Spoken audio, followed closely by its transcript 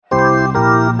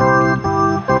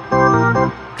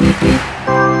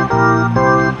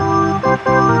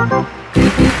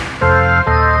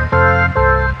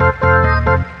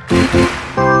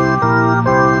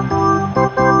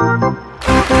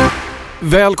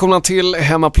Välkomna till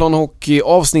Hemmaplan Hockey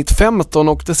avsnitt 15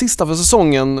 och det sista för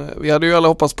säsongen. Vi hade ju alla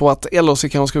hoppats på att LHC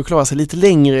kanske skulle klara sig lite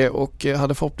längre och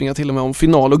hade förhoppningar till och med om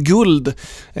final och guld.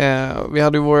 Vi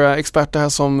hade ju våra experter här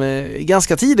som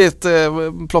ganska tidigt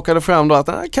plockade fram då att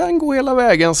det kan gå hela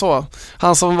vägen så.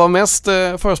 Han som var mest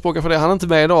förespråkare för det, han är inte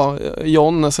med idag.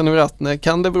 John Senuratne,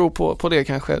 kan det bero på det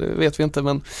kanske? Det vet vi inte,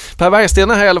 men Per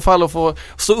Bergsten är här i alla fall och får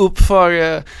stå upp för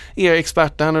er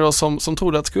experter här nu då som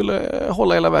trodde att det skulle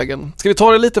hålla hela vägen. Ska vi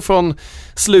ta det lite från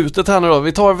slutet här nu då?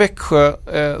 Vi tar Växjö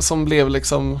som blev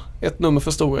liksom ett nummer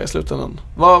för stora i slutändan.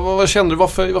 Vad kände du?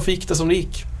 Varför gick det som det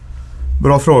gick?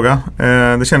 Bra fråga.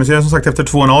 Det kändes ju som sagt efter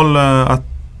 2-0 att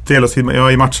delas i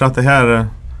matchen att det här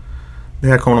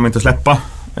kommer de inte att släppa.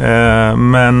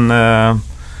 Men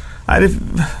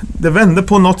det vände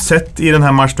på något sätt i den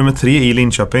här match nummer 3 i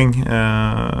Linköping.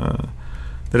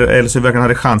 Där LHC verkligen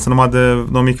hade chansen.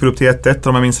 De gick väl upp till 1-1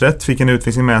 om jag minns rätt. Fick en lång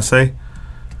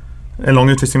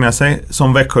utvisning med sig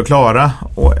som Växjö klara.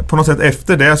 Och på något sätt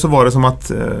efter det så var det som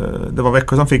att det var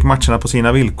Växjö som fick matcherna på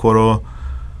sina villkor och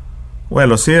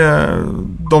LHC,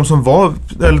 de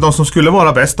som skulle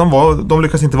vara bäst, de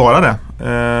lyckas inte vara det.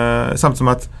 Samtidigt som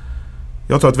att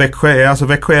jag tror att Växjö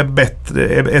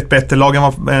är ett bättre lag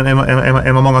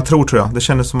än vad många tror jag. Det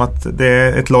kändes som att det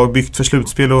är ett lag byggt för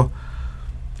slutspel och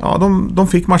ja, de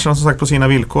fick matcherna som sagt på sina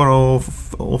villkor och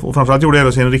framförallt gjorde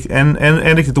LHC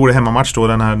en riktigt dålig hemmamatch då,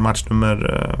 den här match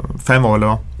nummer 5 var det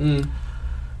va? Mm.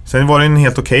 Sen var det en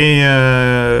helt okej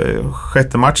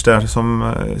sjätte match där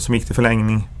som gick till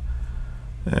förlängning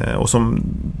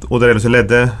och där LHC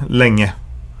ledde länge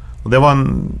och det var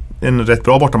en rätt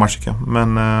bra bortamatch tycker jag,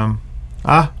 men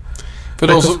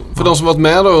För de som varit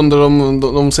med då under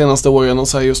de senaste åren och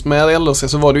så här just med LHC,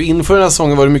 så var det ju inför den här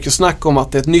säsongen var det mycket snack om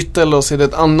att det är ett nytt LHC, det är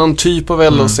ett annan typ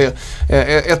av LHC.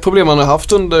 Ett problem man har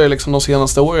haft under liksom de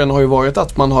senaste åren har ju varit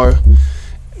att man har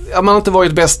inte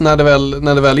varit bäst när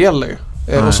det väl gäller.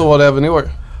 Och så var det även i år.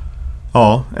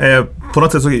 Ja, på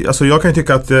något sätt så, alltså jag kan ju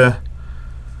tycka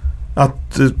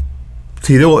att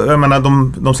tidigare, jag menar,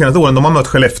 de senaste åren de har mött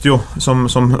Skellefteå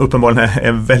som uppenbarligen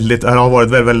har varit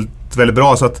väldigt, väldigt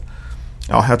bra, så att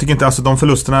ja, jag tycker inte, alltså de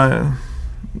förlusterna är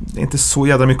inte så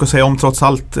jävla mycket att säga om trots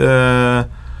allt. Men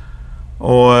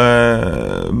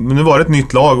nu var det ett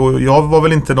nytt lag och jag var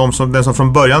väl inte den som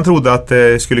från början trodde att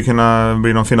det skulle kunna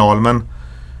bli någon final, men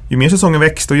ju mer säsongen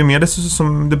växte och ju mer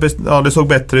det såg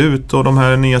bättre ut och de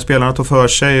här nya spelarna tog för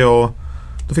sig och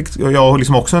då fick jag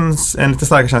liksom också en lite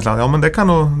starkare känsla. Ja, men det kan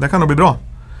nog bli bra.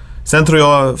 Sen tror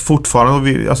jag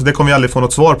fortfarande, alltså det kommer vi aldrig få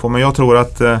något svar på, men jag tror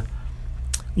att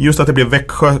just att det blev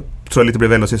Växjö tror jag lite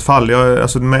blev LHCs fall.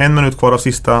 Alltså med 1 minut kvar av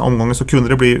sista omgången så kunde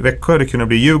det bli Växjö, det kunde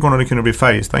bli Djurgården och det kunde bli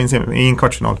Färjestad i en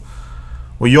kvartsfinal.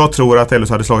 Och jag tror att LHC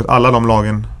hade slagit alla de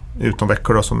lagen utom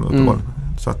Växjö då, som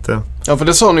så att, ja, för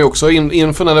det sa ni också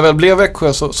inför när det väl blev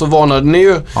Växjö så varnade ni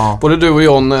ju både du och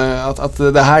John att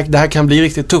det här kan bli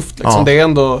riktigt tufft liksom. Ja. Det är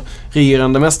ändå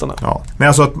regerande mästarna. Ja. Nej,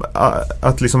 alltså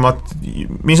att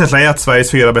min känsla är att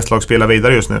Sveriges 4 bästa lag spelar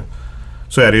vidare just nu.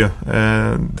 Så är det ju.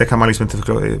 Det kan man liksom inte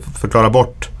förklara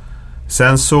bort.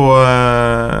 Sen så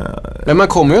men man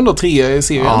kommer ju ändå 3 i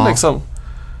serien liksom.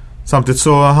 Samtidigt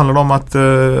så handlar det om att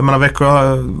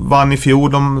Växjö vann i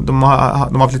fjol. De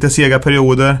har haft lite sega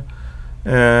perioder.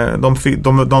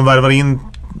 De värvar in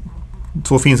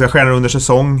 2 finska stjärnor under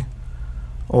säsong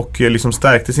och liksom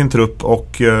stärkte sin trupp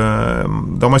och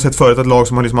de har ju sett förut att lag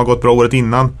som har gått bra året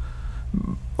innan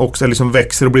också liksom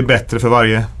växer och blir bättre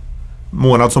för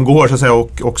månad som går så att säga,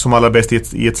 och som allra bäst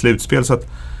i ett slutspel, så att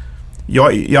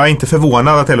jag är inte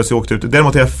förvånad att LHC åkte ut.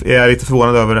 Däremot är jag lite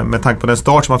förvånad över det med tanke på den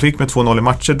start som man fick med 2-0 i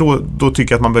matcher. Då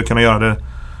tycker jag att man bör kunna göra det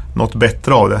något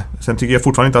bättre av det. Sen tycker jag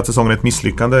fortfarande inte att säsongen är ett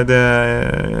misslyckande. Det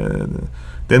är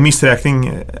en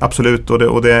missräkning absolut,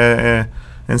 och det är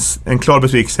en klar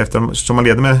besvikelse eftersom man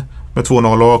leder med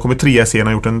 2-0 och har kommit 3 i serien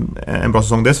och gjort en bra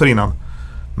säsong dessförinnan.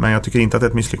 Men jag tycker inte att det är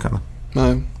ett misslyckande.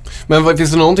 Nej. Men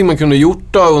finns det någonting man kunde gjort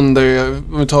då under,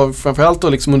 om vi tar framförallt då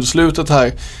liksom under slutet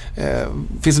här,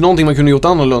 finns det någonting man kunde gjort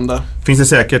annorlunda? Finns det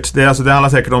säkert. Det handlar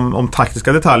säkert om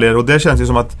taktiska detaljer, och det känns ju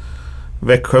som att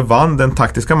Växjö vann den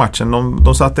taktiska matchen.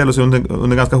 De satte LHC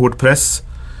under ganska hård press,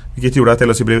 vilket gjorde att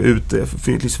LHC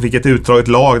fick ett utdraget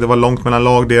lag. Det var långt mellan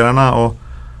lagdelarna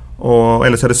och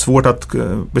LHC hade svårt att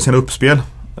bestämma uppspel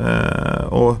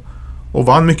och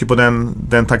vann mycket på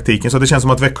den taktiken. Så det känns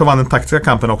som att Växjö vann den taktiska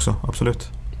kampen också, absolut.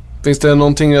 Finns det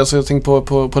någonting, alltså jag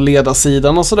tänker på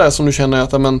ledarsidan och sådär, som du känner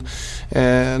att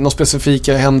någon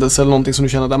specifika händelse eller någonting som du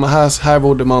känner att här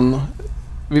borde man,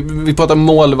 vi pratar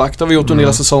målvakt har vi gjort under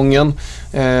hela säsongen.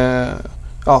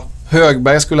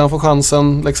 Högberg, skulle han få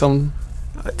chansen liksom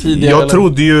tidigare? Jag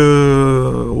trodde ju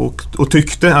och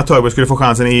tyckte att Högberg skulle få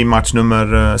chansen i match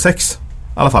nummer 6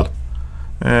 alla fall.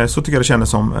 Så tycker jag det kändes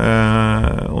som.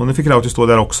 Och nu fick Rautio stå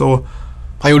där också.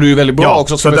 Han gjorde ju väldigt bra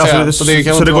också. Så det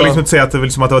går liksom inte att säga att det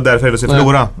var därför LHC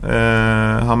förlorade.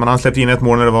 Han släppte in ett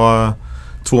mål när det var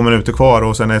 2 minuter kvar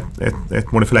och sen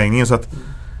ett mål i förlängningen, så att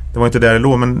det var inte där det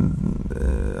låg. Men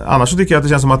annars så tycker jag att det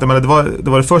känns som att det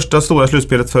var det första stora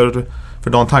slutspelet för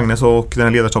Dan Tangnes och den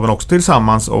här ledarstaben också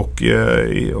tillsammans, och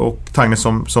Tangnes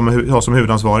som har som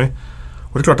huvudansvarig.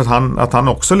 Och det är klart att han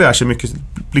också lär sig mycket,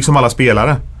 liksom alla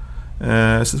spelare.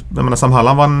 Sam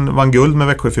Halland vann guld med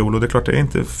Växjö i fjol, och det är klart det är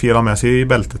inte fel att ha med sig i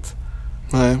bältet.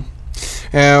 Nej.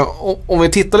 Om vi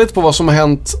tittar lite på vad som har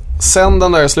hänt sen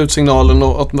den där slutsignalen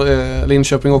och att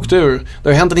Linköping åkte ur. Det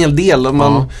har hänt en hel del om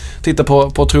man tittar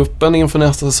på truppen inför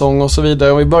nästa säsong och så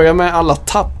vidare. Om vi börjar med alla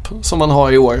tapp som man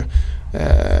har i år.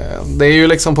 Det är ju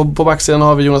liksom på backsidan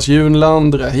har vi Jonas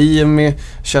Junland, Rahimi,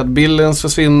 Chad Billens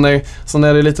försvinner. Sen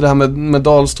är det lite det här med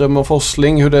Dahlström och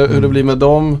Forsling, hur det blir med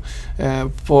dem.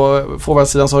 På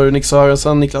forwardsidan så har du Nick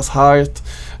Sörensen, Niklas Hart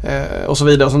och så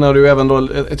vidare. Sen har du ju även då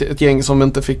ett gäng som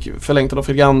inte fick förlängt av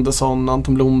Fredrik Andersson,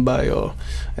 Anton Blomberg och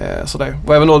sådär.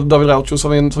 Och även då David Rautio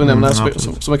som vi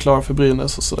nämner som är klar för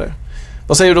Brynäs och sådär.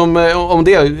 Vad säger du om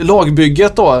det?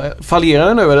 Lagbygget då, fallerar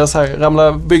det nu eller så här,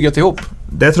 ramlar bygget ihop?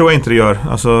 Det tror jag inte det gör.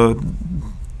 Alltså,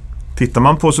 tittar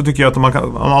man på så tycker jag att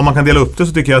om man kan dela upp det,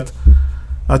 så tycker jag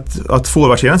att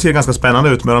forwardsidan ser ganska spännande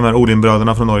ut med de här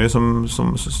Odin-bröderna från Norge som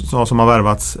har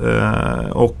värvats.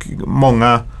 Och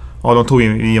många av de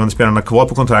tongivande spelarna kvar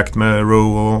på kontrakt med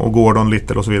Rowe och Gordon,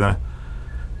 Little och så vidare.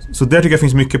 Så där tycker jag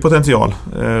finns mycket potential.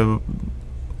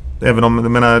 Även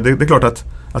om det är klart att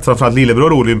framförallt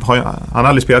lillebror Odin han har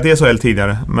aldrig spelat i SHL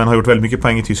tidigare, men har gjort väldigt mycket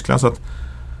poäng i Tyskland, så att,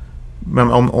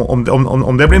 men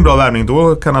om det blir en bra värvning,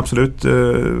 då kan absolut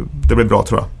det bli bra,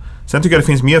 tror jag. Sen tycker jag det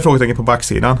finns mer frågetecken på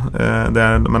backsidan,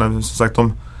 där man som sagt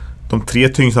de 3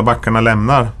 tyngsta backarna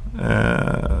lämnar,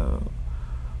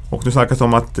 och nu snackas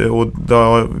om att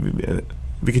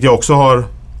vilket jag också har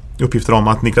uppgifter om,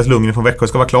 att Niklas Lundgren från Växjö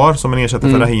ska vara klar som en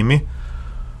ersättare för Rahimi.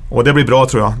 Och det blir bra,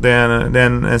 tror jag. Det är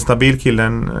en stabil kille,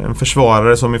 en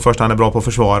försvarare som i första hand är bra på att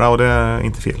försvara, och det är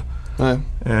inte fel. Nej.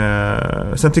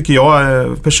 Sen tycker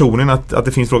jag personligen att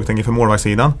det finns frågetecken för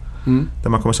målvaktssidan, där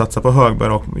man kommer satsa på Högberg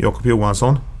och Jakob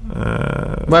Johansson.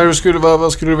 Vad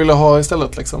skulle du vilja ha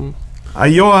istället liksom?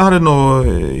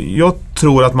 Jag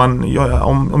tror att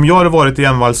om jag hade varit i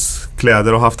Envalls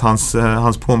kläder och haft hans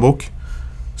plånbok,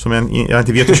 som jag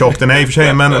inte vet hur tjock den är i och för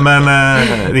sig, men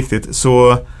riktigt,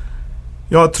 så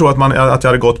jag tror att jag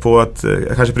hade gått på att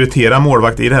kanske prioritera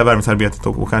målvakt i det här värvningsarbetet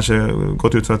och kanske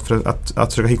gått ut för att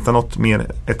försöka hitta något mer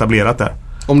etablerat där.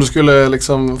 Om du skulle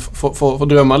liksom få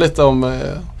drömma lite om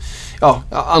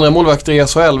andra målvakter i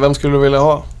SHL, vem skulle du vilja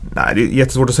ha? Nej, det är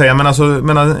jättesvårt att säga, men alltså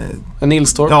en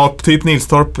Nilstorp? Ja, typ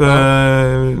Nilstorp.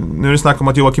 Nu är det snack om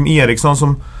att Joakim Eriksson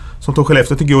som tog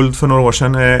Skellefteå till guld för några år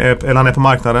sedan, eller han är på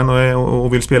marknaden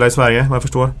och vill spela i Sverige, vad jag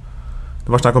förstår.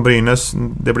 Det var snack om Brynäs,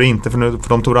 det blir inte för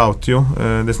de tog Rautio.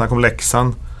 Det är snack om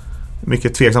Leksand.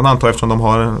 Mycket tveksamt antar, eftersom de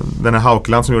har den här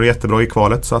Haukland som gjorde jättebra i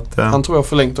kvalet, så att, han tror jag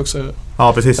förlängt också.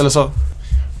 Ja, precis. Eller så.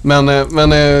 Men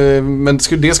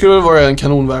det skulle vara en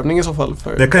kanonvärvning i så fall.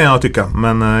 Det kan jag tycka,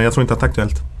 men jag tror inte att det är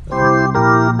aktuellt.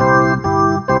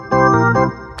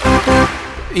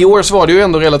 I år så var det ju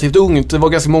ändå relativt ungt. Det var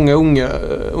ganska många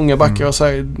unga backar och så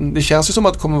här. Det känns ju som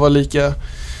att det kommer vara lika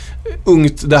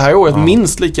ungt det här året,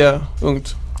 minst lika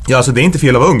ungt. Ja, alltså det är inte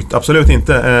fel av ungt, absolut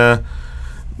inte.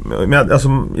 Men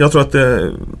alltså, jag tror att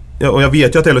och jag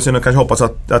vet ju att LHC kanske hoppas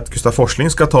att Gustav Forsling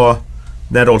ska ta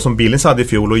den roll som Billins hade i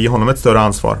fjol och ge honom ett större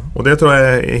ansvar. Och det tror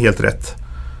jag är helt rätt.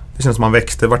 Det känns som han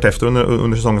växte vartefter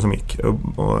under säsongen som gick.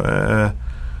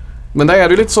 Men där är det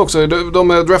ju lite så också.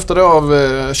 De är draftade av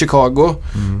Chicago.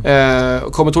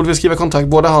 Kommer troligtvis skriva kontrakt,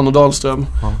 både han och Dahlström.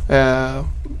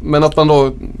 Men att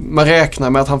man räknar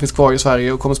med att han finns kvar i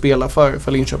Sverige och kommer spela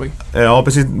för Linköping. Ja,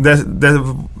 precis.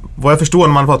 Vad jag förstår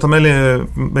när man pratar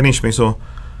med Linköping så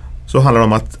handlar det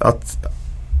om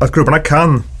att klubbarna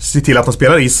kan se till att de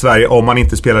spelar i Sverige om man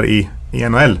inte spelar i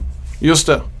NHL. Just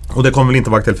det. Och det kommer väl inte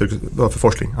vara aktuellt för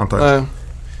Forsling, antar jag. Nej.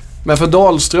 Men för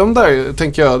Dahlström där,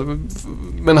 tänker jag.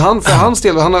 Men för hans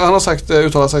del, han har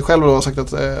uttalat sig själv och har sagt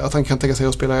att han kan tänka sig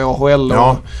att spela i AHL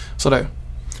och sådär.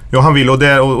 Ja, han vill, och det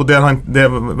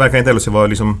verkar inte LHC vara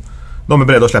liksom, de är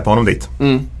beredda att släppa honom dit.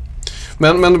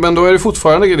 Men då är det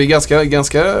fortfarande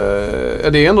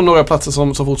är det ändå några platser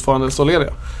som fortfarande står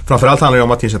lediga. Framförallt handlar det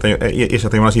om att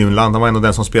ersätta Jonas Junland. Han var ändå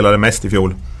den som spelade mest i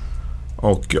fjol.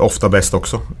 Och ofta bäst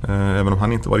också. Även om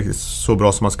han inte var riktigt så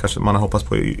bra som man har hoppats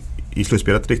på i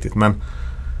slutspelet riktigt.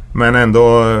 Men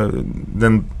ändå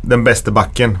den bästa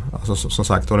backen, alltså, som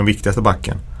sagt, och den viktigaste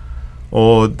backen.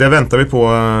 Och det väntar vi på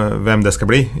vem det ska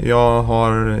bli. Jag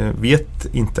vet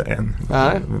inte än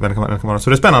vem det kan vara. Så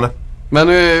det är spännande. Men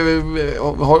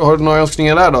har du några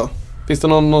önskningar där då? Finns det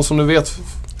någon som du vet?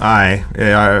 Nej.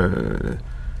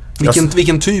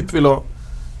 Vilken typ vill du ha?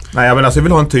 Nej, jag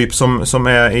vill ha en typ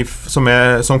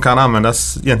som kan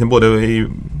användas egentligen både i...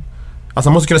 Alltså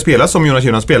han måste kunna spela som Jonas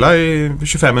Jonas spelar i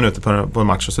 25 minuter på en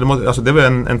match. Så det är väl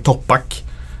en toppback.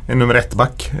 En nummer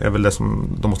 1-back är väl det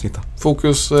som de måste hitta.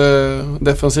 Fokus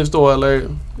defensivt då, eller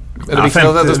är det viktigt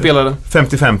att du spelar det?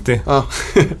 50-50. Ja.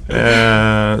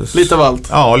 Lite av allt.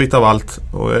 Ja, lite av allt.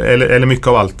 Eller mycket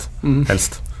av allt,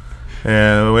 helst.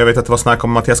 Och jag vet att det var snack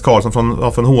om Mattias Karlsson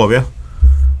från HV.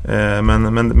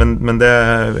 Men det,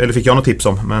 eller fick jag något tips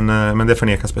om, men det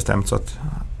förnekas bestämt, så att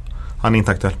han är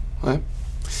inte aktuell. Nej.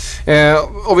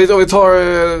 Om vi tar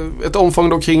ett omfång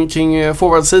då kring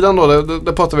forwardsidan då,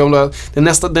 det pratar vi om då. Det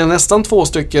är nästan 2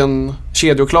 stycken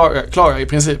kedjor klara i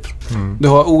princip. Du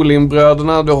har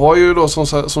Olin-bröderna, du har ju då som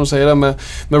du säger där med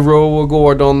Rowe och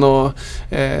Gordon och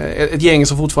ett gäng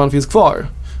som fortfarande finns kvar.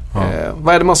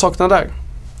 Vad är det man saknar där?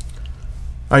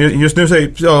 Ja, just nu så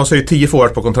är 10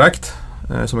 forward på kontrakt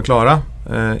som är klara.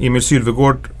 Emil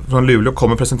Sylvegård från Luleå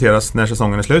kommer presenteras när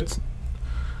säsongen är slut.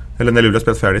 Eller när Luleå har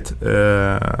spelat färdigt.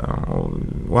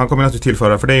 Och han kommer naturligtvis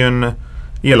tillföra, för det är ju en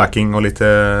elaking och lite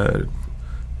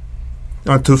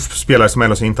en tuff spelare som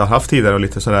LHC inte har haft tidigare, och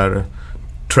lite sådär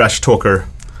trash talker.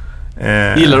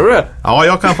 Gillar du det? Ja,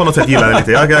 jag kan på något sätt gilla det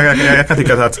lite. Jag kan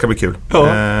tycka att det ska bli kul. Ja.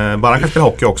 Bara han kan spela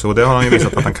hockey också, och det har han ju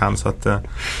visat att han kan. Så att, nej,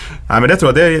 men det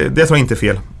tror jag inte är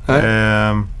fel.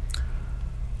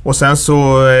 Och sen så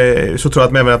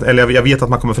tror jag att jag vet att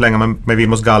man kommer förlänga med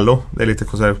Vilmos Gallo. Det är lite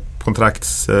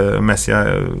kontraktsmässiga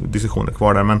diskussioner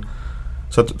kvar där, men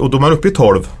så att, och då är man uppe i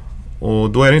 12, och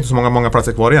då är det inte så många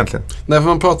platser kvar egentligen. Nej, för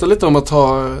man pratar lite om att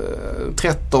ha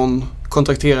 13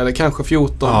 kontrakterade, kanske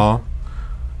 14. Ja.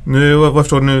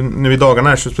 Nu i dagarna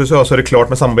här så är det klart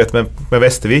med samarbete med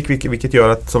Västervik, vilket gör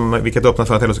att vilket öppnar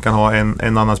för att LHC kan ha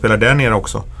en annan spelare där nere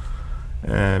också.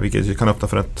 Vilket kan öppna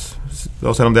för att,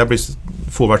 och sen om det blir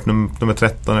forward nummer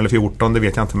 13 eller 14, det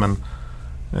vet jag inte,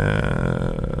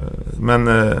 men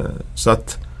så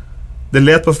att det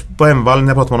lät på Hemvall när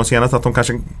jag pratade med dem senast att de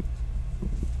kanske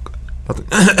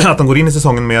att de går in i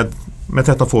säsongen med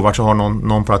 13 forwards och har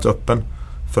någon plats öppen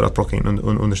för att plocka in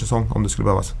under säsong om det skulle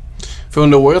behövas. För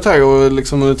under året här och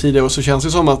liksom under tidigare år så känns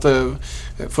det som att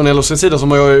från LHCs sida så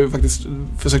har jag ju faktiskt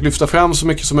försökt lyfta fram så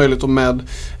mycket som möjligt och med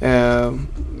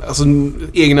alltså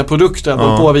egna produkter,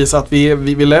 att påvisa att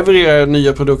vi levererar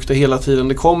nya produkter hela tiden,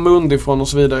 det kommer underifrån och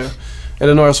så vidare. Är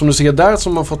det några som du ser där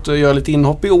som har fått göra lite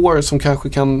inhopp i år som kanske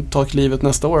kan ta klivet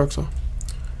nästa år också?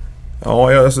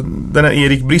 Ja, alltså, den här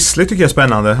Erik Brissle tycker jag är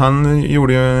spännande. Han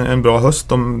gjorde ju en bra höst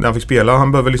när han fick spela.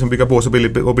 Han behöver liksom bygga på sig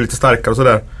och bli lite starkare och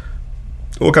sådär.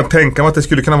 Och kan tänka mig att det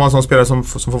skulle kunna vara en sån spelare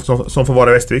som får vara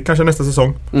i Västervik kanske nästa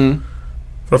säsong.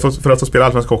 För att få spela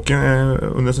allsvensk hockey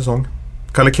under säsong.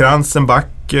 Kalle Krantz, en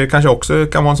back, kanske också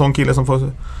kan vara en sån kille som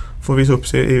får visa upp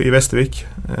sig i Västervik.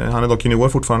 Han är dock junior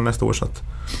fortfarande nästa år, så att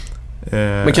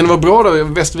men kan det vara bra då?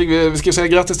 Västervik, vi ska säga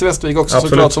grattis till Västervik också.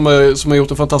 Absolut. Såklart, som har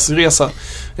gjort en fantastisk resa.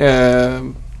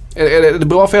 Är det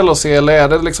bra för LHC, eller är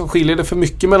det liksom, skiljer det för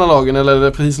mycket mellan lagen, eller är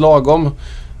det precis lagom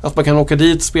att man kan åka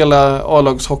dit, spela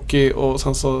A-lagshockey och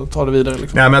sen så tar det vidare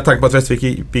liksom? Nej, men jag tänker på att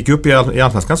Västervik gick upp i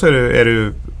allsvenskan, så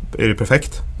är det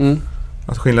perfekt.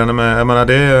 Alltså skillnaden med, jag menar,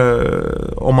 det,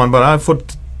 om man bara får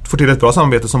till ett bra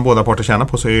samarbete som båda parter tjänar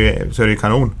på, så är det ju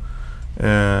kanon.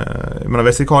 Men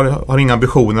Västervik har inga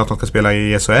ambitioner att de ska spela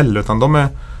i SHL, utan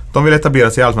de vill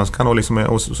etablera sig i allsvenskan och, liksom,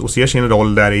 och ser sin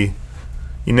roll där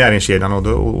i näringskedjan,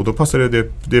 och då passar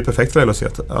det är perfekt för LHC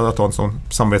att ha en sån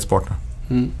samarbetspartner.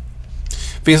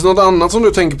 Finns det något annat som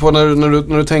du tänker på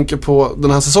när du tänker på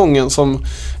den här säsongen som,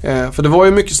 för det var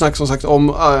ju mycket snack som sagt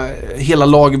om hela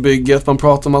lagbygget, man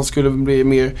pratade om att man skulle bli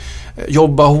mer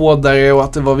jobba hårdare och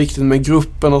att det var viktigt med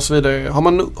gruppen och så vidare.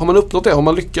 Har man uppnått det? Har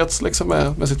man lyckats liksom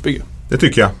med sitt bygge? Det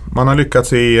tycker jag. Man har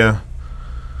lyckats i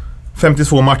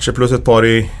 52 matcher plus ett par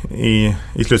i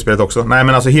slutspelet också. Nej,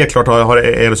 men alltså helt klart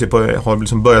har LHC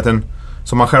liksom börjat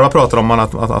som man själva pratar om,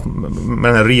 att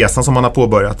med den här resan som man har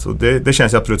påbörjat. Och det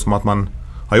känns ju absolut som att man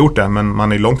har gjort det, men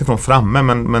man är långt ifrån framme,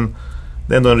 men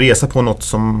det är ändå en resa på något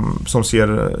som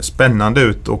ser spännande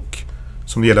ut och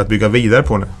som det gäller att bygga vidare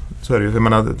på nu. Så är det ju.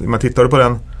 Man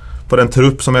tittar på den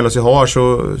trupp som LHC har,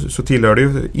 så tillhör det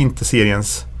ju inte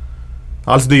seriens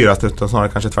alls dyrast, utan snarare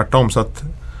kanske tvärtom. Så att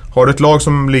har du ett lag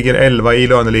som ligger 11 i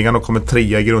löneligan och kommer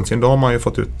 3 i grundserien, då har man ju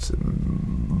fått ut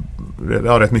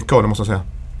rätt mycket av det, måste jag säga.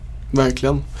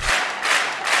 Verkligen.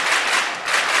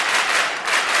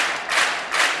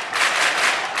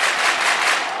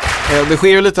 Det sker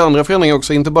ju lite andra förändringar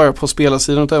också, inte bara på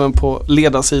spelarsidan utan även på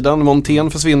ledarsidan.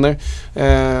 Montén försvinner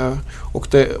och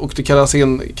det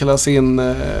kallas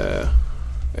in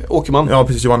Åkerman. Ja,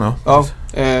 precis, Johan. Ja.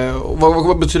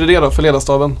 Vad betyder det då för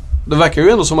ledarstaben? Det verkar ju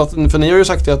ändå som att, för ni har ju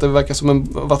sagt det, att det verkar som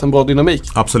varit en bra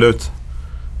dynamik. Absolut.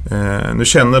 Nu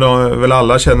känner väl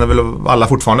alla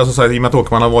fortfarande, så i och med att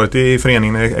Åkerman har varit i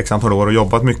föreningen i x antal år och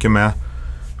jobbat mycket med,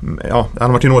 han har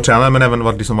varit juniortränare men även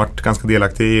varit ganska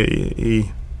delaktig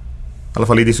i alla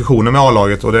fall i diskussioner med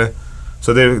A-laget, och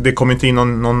det kommer inte in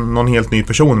någon helt ny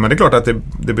person, men det är klart att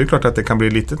det blir klart att det kan bli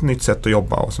lite ett nytt sätt att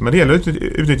jobba också. Men det gäller att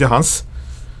utnyttja hans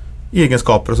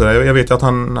egenskaper och sådär. Jag vet ju att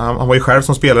han var ju själv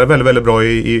som spelare väldigt, väldigt bra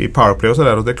i powerplay och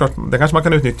sådär, och det är klart, det kanske man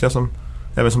kan utnyttja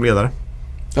även som ledare.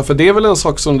 Ja, för det är väl en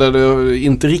sak som där det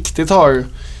inte riktigt har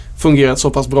fungerat så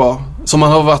pass bra som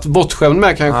man har varit bortskämd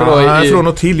med kanske då. Från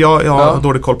och till, jag har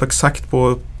dålig koll på exakt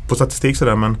på statistik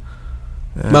sådär, men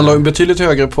man låg betydligt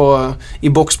högre i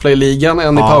boxplay-ligan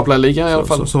än i powerplay-ligan i alla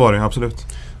fall. Så var det, absolut.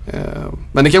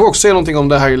 Men det kan också säga någonting om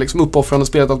det här liksom uppoffrande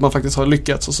spelet, att man faktiskt har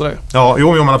lyckats och sådär. Ja,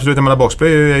 men absolut. Jag menar,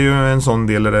 boxplay är ju en sån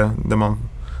del där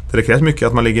det krävs mycket,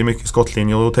 att man ligger mycket i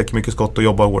skottlinje och täcker mycket skott och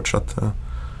jobbar hårt, så att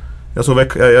jag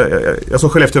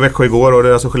såg Skellefteå och Växjö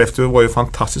igår, och Skellefteå var ju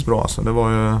fantastiskt bra alltså. Det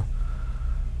var ju,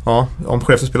 om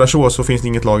Skellefteå spelar så finns det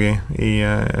inget lag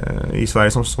i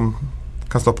Sverige som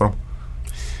kan stoppa dem.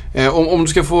 Om du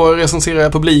ska få recensera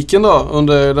publiken då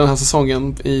under den här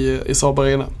säsongen i Saab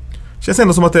Arena. Känns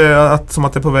ändå som att det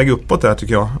är på väg uppåt där,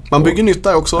 tycker jag. Man bygger nytt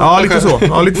där också. Ja,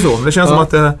 lite så. Det känns som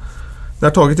att det har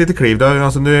tagit lite kliv. Det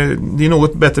är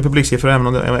något bättre publiksiffror,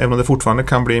 även om det fortfarande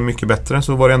kan bli mycket bättre,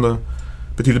 så var det ändå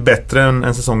betydligt bättre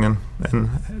än säsongen,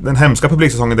 den hemska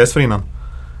publiksäsongen dessförinnan.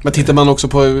 Men tittar man också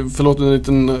på, förlåt en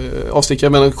liten avstickare,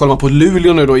 men kollar man på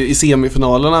Luleå nu då i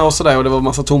semifinalerna och sådär, och det var en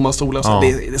massa tomma stolar, så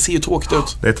det ser ju tråkigt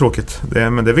ut. Det är tråkigt,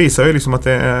 men det visar ju liksom att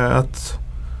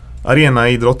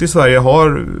arenaidrott i Sverige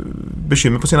har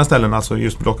bekymmer på sina ställen, alltså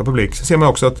just med lockad publik. Så ser man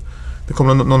också att det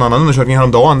kommer någon annan undersökning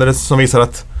häromdagen som visar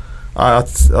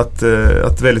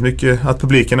att väldigt mycket, att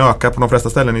publiken ökar på de flesta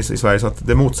ställen i Sverige, så att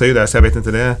det motsäger det, så jag vet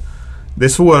inte, det är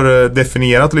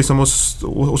svårdefinierat liksom,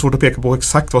 och svårt att peka på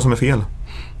exakt vad som är fel.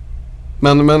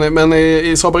 Men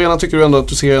i Saab Arena tycker du ändå att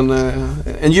du ser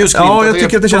en ljusglimt? Ja, jag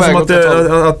tycker att det känns som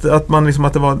att man liksom,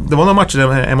 att det var några matcher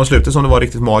där mot slutet som det var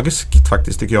riktigt magiskt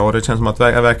faktiskt, tycker jag, och det känns som att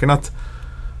verkligen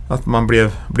att man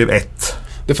blev ett.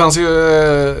 Det fanns ju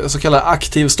så kallad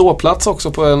aktiv ståplats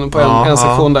också på en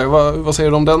sektion där. Vad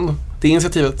säger du om det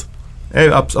initiativet?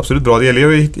 Är absolut bra. Det gäller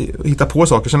ju att hitta på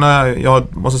saker. Sen jag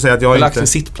måste säga att jag inte... aktiv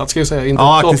sittplats ska jag säga, inte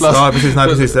ståplats. Ja,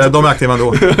 precis. De är aktiva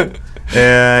ändå.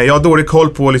 Jag har dålig koll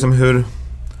på liksom hur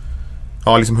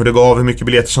det gav, hur mycket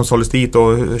biljetter som såldes dit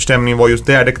och hur stämningen var just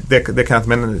där. Det kan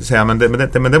jag inte säga, men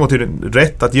det var tydligen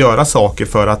rätt att göra saker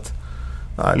för att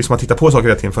liksom att hitta på saker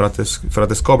rätt tiden för att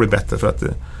det ska bli bättre. För att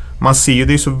man ser ju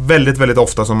det så väldigt, väldigt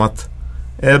ofta som att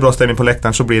är det bra stämning på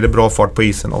läktaren så blir det bra fart på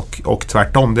isen, och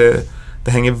tvärtom.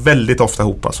 Det hänger väldigt ofta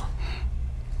ihop alltså.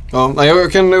 Ja,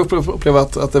 jag kan uppleva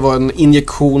att det var en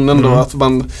injektion ändå, att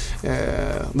man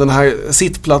den här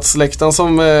sittplatsläktaren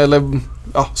som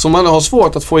man har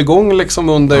svårt att få igång liksom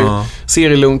under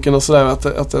serielunken och sådär,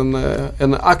 att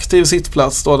en aktiv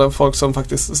sittplats då, där folk som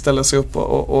faktiskt ställer sig upp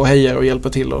och hejar och hjälper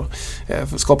till och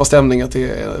skapar stämning, att det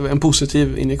är en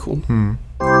positiv injektion.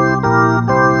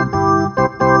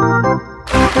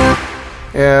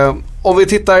 Om vi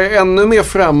tittar ännu mer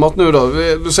framåt nu då.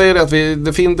 Du säger det att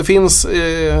det finns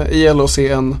i LHC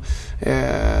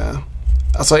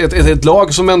alltså ett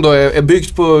lag som ändå är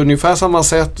byggt på ungefär samma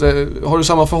sätt. Har du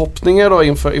samma förhoppningar då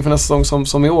inför nästa säsong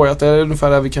som i år, att det är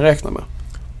ungefär det vi kan räkna med?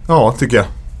 Ja, tycker jag.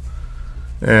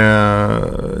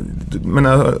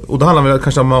 Och då handlar det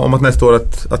kanske om att nästa år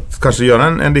att kanske göra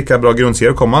en lika bra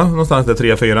grundserie och komma någonstans där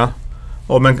 3-4.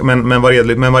 Men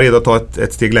var redo att ta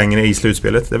ett steg längre i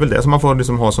slutspelet. Det är väl det som man får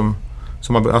liksom ha som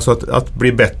alltså att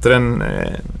bli bättre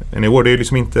än i år. Det är ju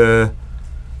liksom inte.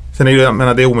 Sen är det, jag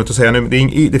menar, det är omöjligt att säga nu.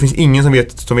 Det finns ingen som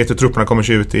vet hur trupperna kommer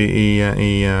se ut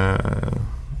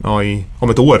om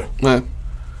ett år. Nej.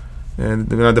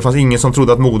 Det fanns ingen som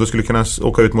trodde att Modo skulle kunna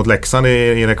åka ut mot Leksand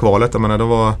i det kvalet. Jag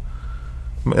menar,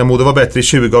 Modo var bättre i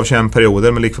 20 av 21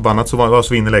 perioder, men likförbannat så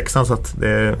vinner Leksand, så att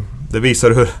det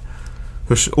visar hur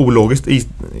ologiskt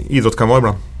idrott kan vara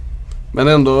ibland. Men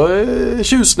ändå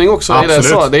tjusning också. Absolut. I det,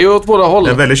 så. Det är ju åt båda hållen. Det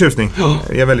är en väldigt tjusning. Ja.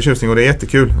 Det är väldigt tjusning och det är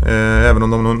jättekul. Även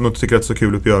om de nog tycker att det är så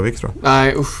kul uppe i Övik, tror jag.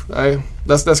 Nej, usch. Nej.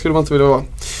 Där skulle man inte vilja vara.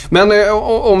 Men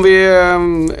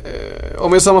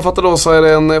om vi sammanfattar då, så är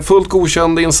det en fullt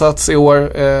godkänd insats i år.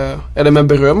 Är det med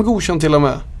beröm godkänd till och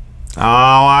med?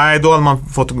 Nej, då hade man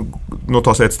fått nog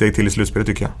ta sig ett steg till i slutspelet,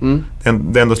 tycker jag.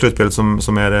 Det är ändå slutspelet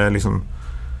som är liksom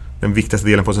den viktigaste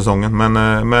delen på säsongen.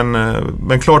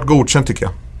 Men klart godkänt tycker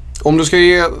jag. Om du ska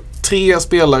ge 3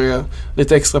 spelare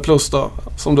lite extra plus då,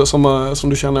 som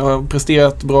du känner har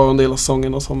presterat bra under hela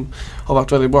säsongen och som har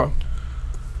varit väldigt bra.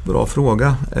 Bra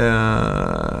fråga.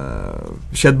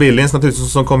 Chad Billings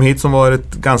naturligtvis som kom hit, som var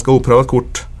ett ganska oprövat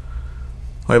kort.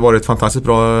 Har ju varit fantastiskt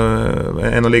bra.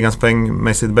 En av ligans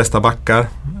poängmässigt bästa backar.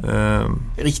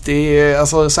 Riktig,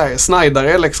 alltså såhär,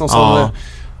 snidare liksom. Ja.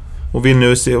 Och vill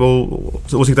nu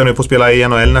och siktar nu på att spela i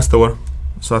NHL nästa år.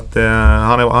 Så att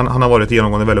han har varit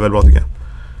genomgående väldigt, väldigt bra tycker jag.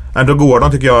 Andrew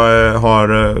Gordon tycker jag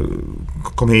har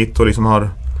kom hit och liksom har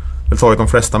tagit de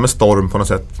flesta med storm på något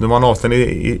sätt. Nu var han avstängd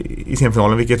i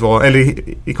semifinalen, vilket var, eller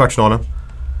i kvartsfinalen,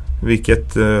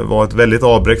 vilket var ett väldigt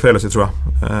avbräck för LHC tror jag.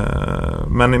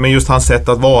 Men just hans sätt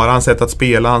att vara, hans sätt att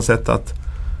spela, hans sätt att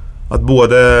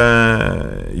både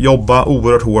jobba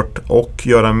oerhört hårt och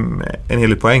göra en hel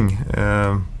del poäng.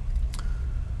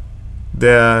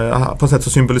 På ett sätt så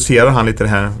symboliserar han lite det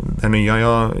här nya.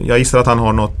 Jag gissar att han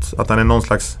har något, att han är någon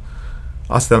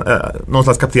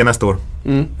slags kapten nästa år.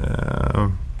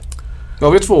 Då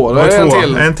har vi 2.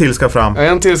 En till ska fram.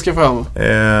 En till ska fram.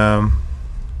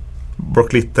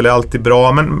 Brock Little är alltid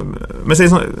bra, men säg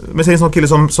en sån kille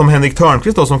som Henrik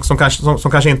Törnqvist då,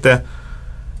 som kanske inte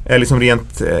är liksom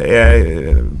rent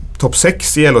topp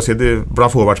 6 i LHC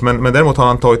bland forwards, men däremot har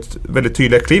han tagit väldigt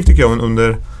tydliga kliv tycker jag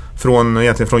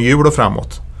från jul och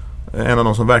framåt. En av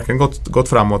de som verkligen gått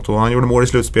framåt, och han gjorde mål i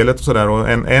slutspelet och sådär, och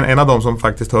en av de som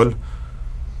faktiskt höll,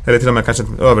 eller till och med kanske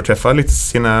överträffade lite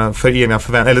sina egna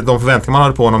eller de förväntningar man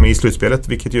hade på honom i slutspelet,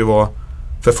 vilket ju var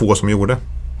för få som gjorde.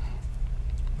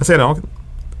 Jag säger det,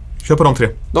 kör på de 3.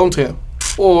 De 3.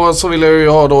 Och så vill jag ju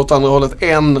ha då åt andra hållet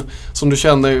en som du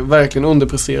känner verkligen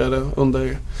underpresterade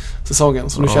under säsongen,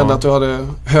 som du kände att du hade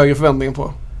högre förväntningar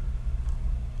på.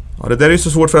 Ja, det där är ju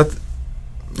så svårt, för att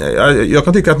jag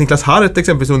kan tycka att Niklas Hart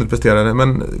exempelvis underpresterade,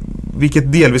 men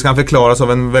vilket delvis kan förklaras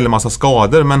av en väldigt massa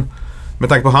skador, men med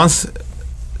tanke på hans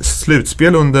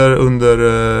slutspel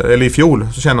eller i fjol,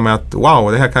 så känner man att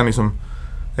wow, det här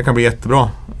kan bli jättebra.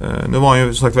 Nu var han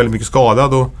ju som sagt väldigt mycket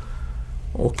skadad och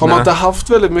har man inte haft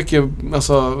väldigt mycket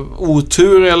alltså,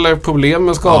 otur eller problem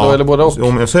med skador eller både och?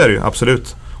 Ja, men så är det ju,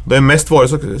 absolut. Det är mest varit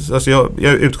så, alltså jag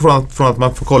utgår från att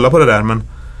man får kolla på det där, men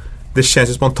det känns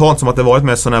ju spontant som att det varit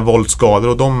mest sådana här våldsskador,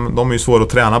 och de är ju svåra att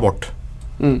träna bort.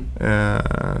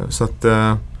 Så att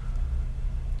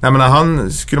jag menar,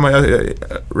 han skulle man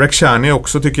Rex Cherney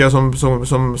också tycker jag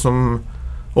som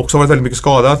också varit väldigt mycket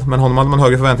skadad, men honom hade man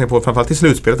högre förväntningar på, framförallt i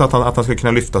slutspelet, att han skulle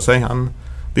kunna lyfta sig.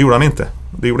 Det gjorde han inte.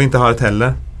 Det gjorde inte Hart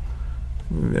heller.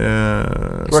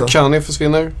 Rex Cherney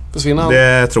försvinner han?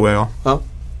 Det tror jag, ja.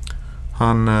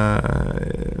 Han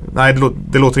nej,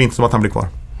 det låter inte som att han blir kvar.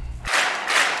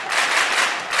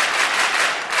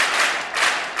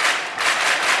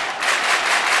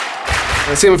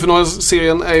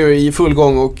 Semifinalserien är ju i full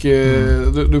gång, och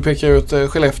du pekar ut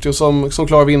Skellefteå som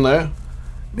klar vinnare.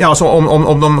 Ja, så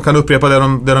om de kan upprepa det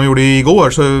de gjorde igår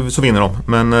så vinner de.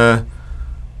 Men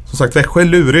som sagt, Växjö är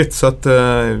lurigt, så att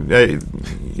du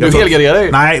helgarderar dig.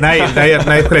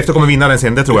 Nej, Skellefteå kommer vinna den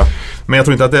sen, det tror jag. Men jag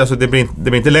tror inte att det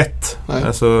blir inte lätt.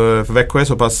 Alltså, för Växjö är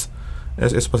så pass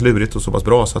lurigt och så pass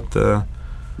bra, så att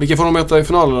vilka får de möta i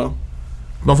finalen då?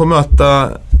 De får möta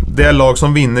det lag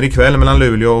som vinner ikväll mellan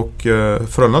Luleå och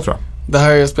Frölunda, tror jag. Det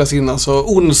här spelas in alltså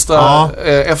onsdag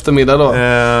eftermiddag då.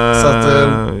 Så att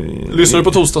lyssnar du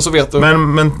på torsdag så vet du.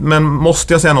 Men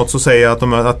måste jag säga något, så säger jag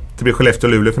att det blir Skellefteå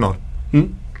och Luleå final.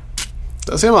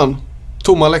 Där ser man.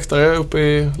 Tomma läktare uppe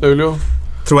i Luleå.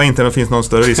 Tror jag inte det finns någon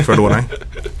större risk för då, nej.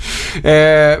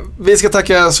 Vi ska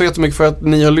tacka så jättemycket för att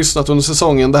ni har lyssnat under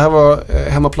säsongen. Det här var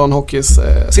Hemmaplan Hockeys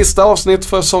sista avsnitt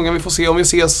för säsongen. Vi får se om vi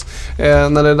ses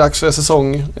när det är dags för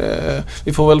säsong.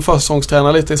 Vi får väl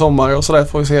försäsongsträna lite i sommar och sådär,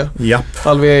 får vi se. Japp.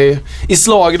 Ifall vi är i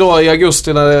slag då i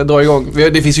augusti när det drar igång.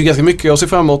 Det finns ju ganska mycket att se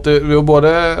fram emot. Vi har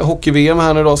både hockey-VM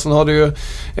här nu då, sen har du ju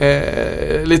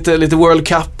lite World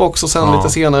Cup också sen lite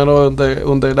senare då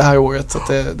under det här året. Så att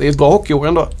det är ett bra hockeyår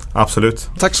ändå. Absolut.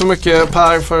 Tack så mycket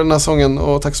Per för den här säsongen,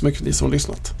 och tack så mycket ni som har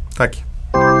lyssnat. Tack.